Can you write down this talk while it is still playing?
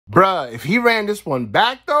Bruh, if he ran this one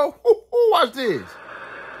back, though, watch this.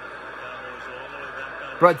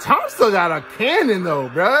 Bruh, Tom still got a cannon, though,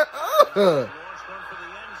 bruh.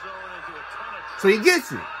 So he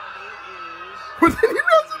gets it. But then he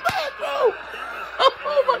runs it back, bro.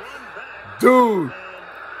 Oh, my. Dude.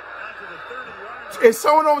 Is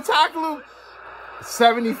someone on tackle him?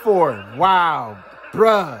 74. Wow.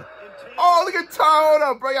 Bruh. Oh, look at Tom. Hold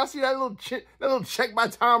up, bro. Y'all see that little check by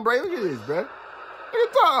Tom Brady? Look at this, bro. Look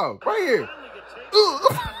at Tom. Right here.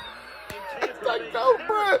 That's like, go,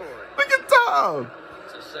 bro. Look at Tom.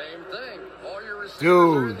 It's the same thing. All your receivers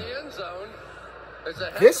Dude. are in the end zone.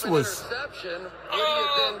 This was interception. Idiot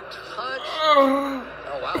then touched. Oh,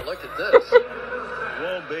 wow. Look at this.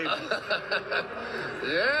 Whoa, baby.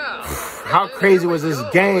 Yeah. How crazy was this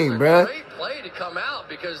game, bro? Great play to come out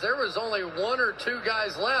because there was only one or two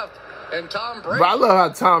guys left, and Tom Brady. Bro, I love how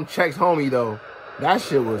Tom checks homie though. That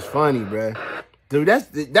shit was funny, bro. Dude,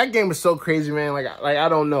 that game was so crazy, man. Like I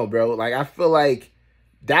don't know, bro. Like I feel like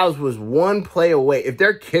that was one play away. If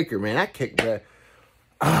they're kicker, man, that kick, bro.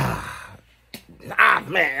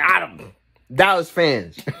 Man, Dallas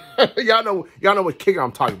fans, y'all know what kicker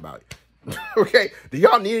I'm talking about. Okay, do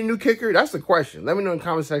y'all need a new kicker? That's the question. Let me know in the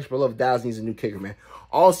comment section below if Dallas needs a new kicker, man.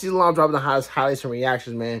 All season long, dropping the highlights and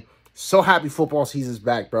reactions, man. So happy football season's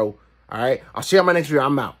back, bro. All right, I'll see you on my next video.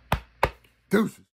 I'm out. Deuces.